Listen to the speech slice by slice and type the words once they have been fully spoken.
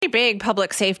big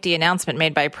public safety announcement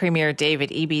made by Premier David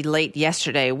Eby late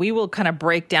yesterday. We will kind of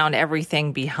break down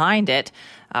everything behind it.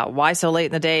 Why so late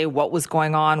in the day? What was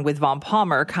going on with Vaughn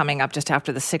Palmer coming up just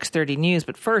after the 6:30 news.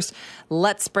 But first,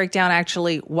 let's break down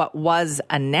actually what was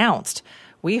announced.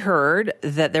 We heard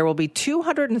that there will be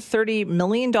 $230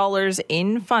 million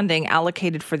in funding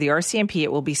allocated for the RCMP.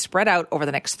 It will be spread out over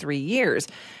the next 3 years.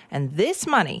 And this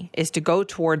money is to go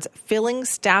towards filling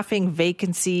staffing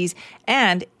vacancies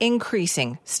and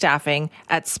increasing staffing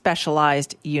at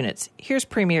specialized units. Here's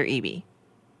Premier Eby.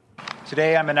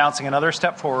 Today, I'm announcing another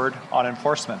step forward on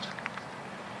enforcement.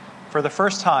 For the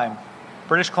first time,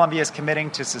 British Columbia is committing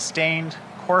to sustained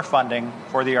core funding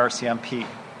for the RCMP.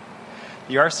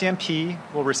 The RCMP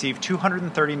will receive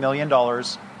 $230 million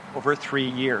over 3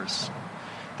 years.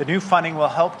 The new funding will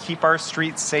help keep our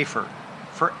streets safer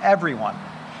for everyone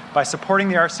by supporting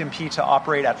the RCMP to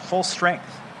operate at full strength,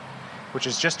 which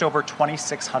is just over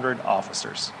 2,600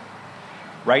 officers.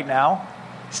 Right now,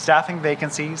 staffing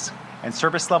vacancies and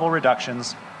service level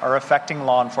reductions are affecting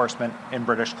law enforcement in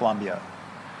British Columbia.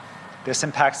 This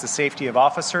impacts the safety of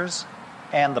officers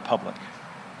and the public.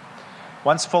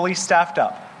 Once fully staffed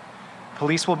up,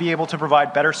 police will be able to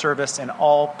provide better service in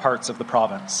all parts of the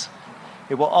province.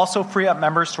 It will also free up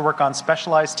members to work on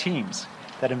specialized teams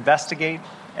that investigate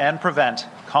and prevent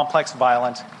complex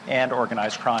violent and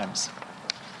organized crimes.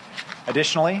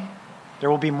 Additionally, there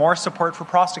will be more support for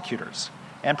prosecutors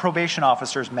and probation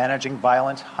officers managing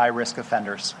violent, high-risk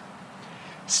offenders.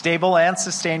 Stable and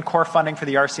sustained core funding for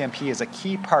the RCMP is a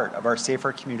key part of our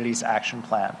Safer Communities Action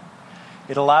Plan.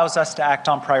 It allows us to act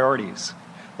on priorities,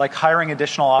 like hiring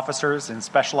additional officers in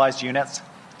specialized units,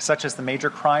 such as the Major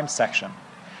Crime Section,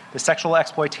 the Sexual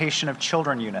Exploitation of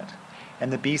Children Unit,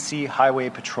 and the BC Highway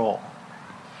Patrol.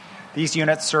 These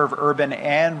units serve urban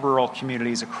and rural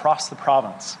communities across the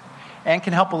province and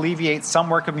can help alleviate some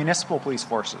work of municipal police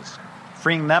forces,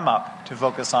 freeing them up to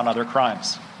focus on other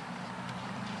crimes.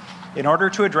 In order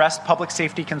to address public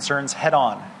safety concerns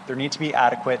head-on, there need to be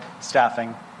adequate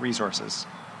staffing resources.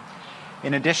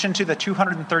 In addition to the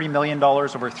 $230 million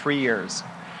over 3 years,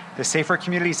 the Safer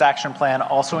Communities Action Plan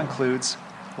also includes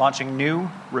launching new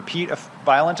repeat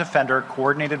violent offender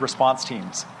coordinated response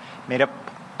teams made up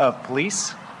of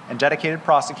police and dedicated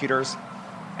prosecutors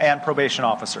and probation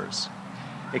officers,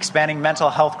 expanding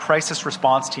mental health crisis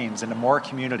response teams into more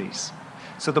communities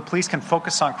so the police can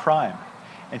focus on crime,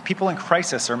 and people in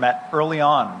crisis are met early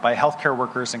on by healthcare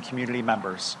workers and community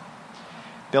members.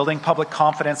 Building public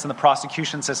confidence in the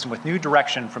prosecution system with new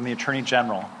direction from the Attorney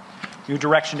General, new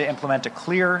direction to implement a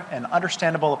clear and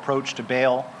understandable approach to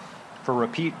bail for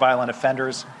repeat violent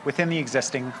offenders within the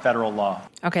existing federal law.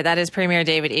 Okay, that is Premier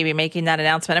David Eby making that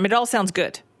announcement. I mean, it all sounds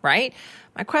good, right?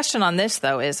 My question on this,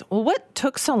 though, is, well, what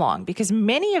took so long? Because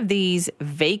many of these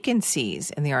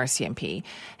vacancies in the RCMP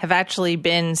have actually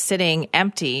been sitting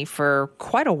empty for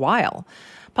quite a while.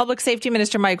 Public Safety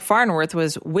Minister Mike Farnworth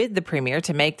was with the Premier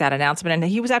to make that announcement,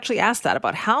 and he was actually asked that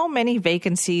about how many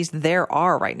vacancies there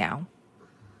are right now.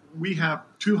 We have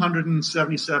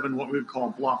 277 what we would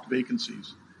call blocked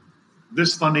vacancies.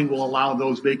 This funding will allow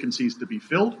those vacancies to be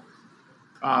filled.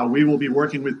 We will be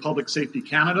working with Public Safety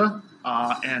Canada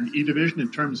and eDivision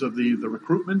in terms of the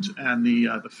recruitment and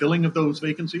the filling of those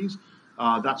vacancies.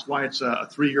 That's why it's a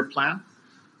 3-year plan.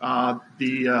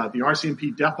 The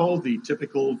RCMP depot, the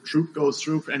typical troop goes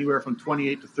through for anywhere from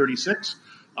 28 to 36.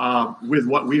 With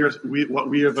what we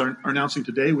are announcing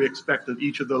today, we expect that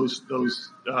each of those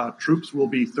troops will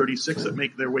be 36 that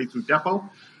make their way through depot.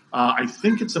 I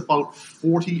think it's about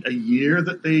 40 a year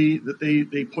that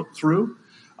they put through.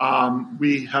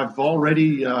 We have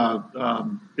already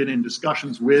been in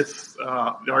discussions with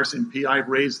the RCMP. I've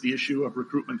raised the issue of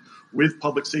recruitment with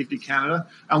Public Safety Canada.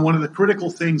 And one of the critical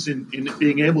things in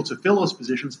being able to fill those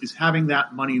positions is having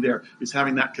that money there, is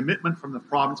having that commitment from the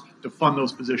province to fund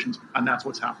those positions. And that's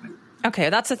what's happening.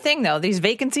 Okay, that's the thing, though. These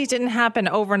vacancies didn't happen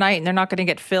overnight, and they're not going to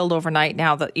get filled overnight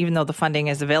now, even though the funding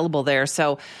is available there.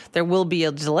 So there will be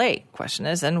a delay. Question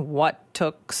is, and what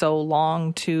took so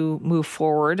long to move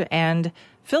forward and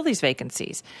fill these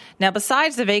vacancies? Now,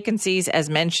 besides the vacancies, as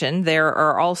mentioned, there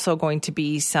are also going to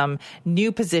be some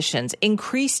new positions,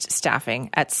 increased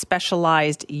staffing at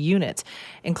specialized units,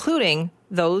 including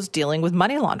those dealing with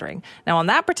money laundering. Now, on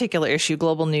that particular issue,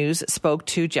 Global News spoke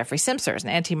to Jeffrey Simsers, an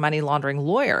anti-money laundering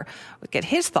lawyer, to get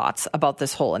his thoughts about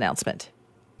this whole announcement.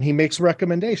 He makes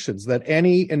recommendations that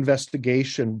any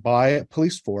investigation by a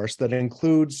police force that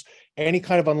includes any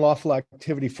kind of unlawful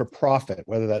activity for profit,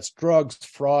 whether that's drugs,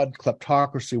 fraud,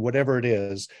 kleptocracy, whatever it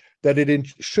is, that it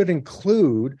should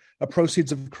include a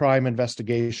proceeds of crime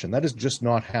investigation. That is just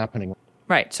not happening.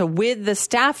 Right. So with the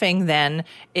staffing, then,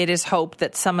 it is hoped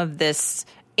that some of this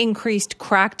increased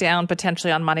crackdown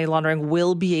potentially on money laundering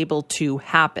will be able to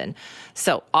happen.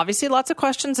 So obviously lots of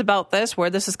questions about this, where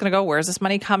this is going to go, where's this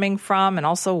money coming from, and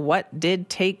also what did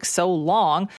take so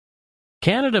long.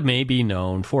 Canada may be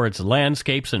known for its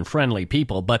landscapes and friendly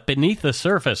people, but beneath the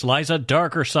surface lies a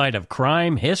darker side of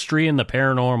crime, history, and the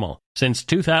paranormal. Since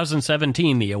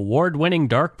 2017, the award-winning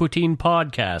Dark Poutine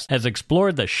podcast has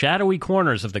explored the shadowy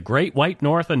corners of the Great White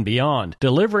North and beyond,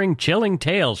 delivering chilling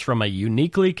tales from a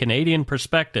uniquely Canadian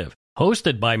perspective.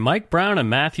 Hosted by Mike Brown and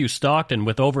Matthew Stockton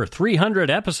with over 300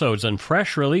 episodes and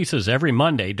fresh releases every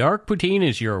Monday, Dark Poutine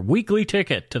is your weekly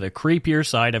ticket to the creepier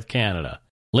side of Canada.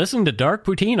 Listen to Dark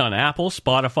Poutine on Apple,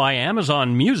 Spotify,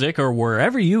 Amazon Music, or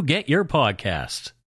wherever you get your podcasts.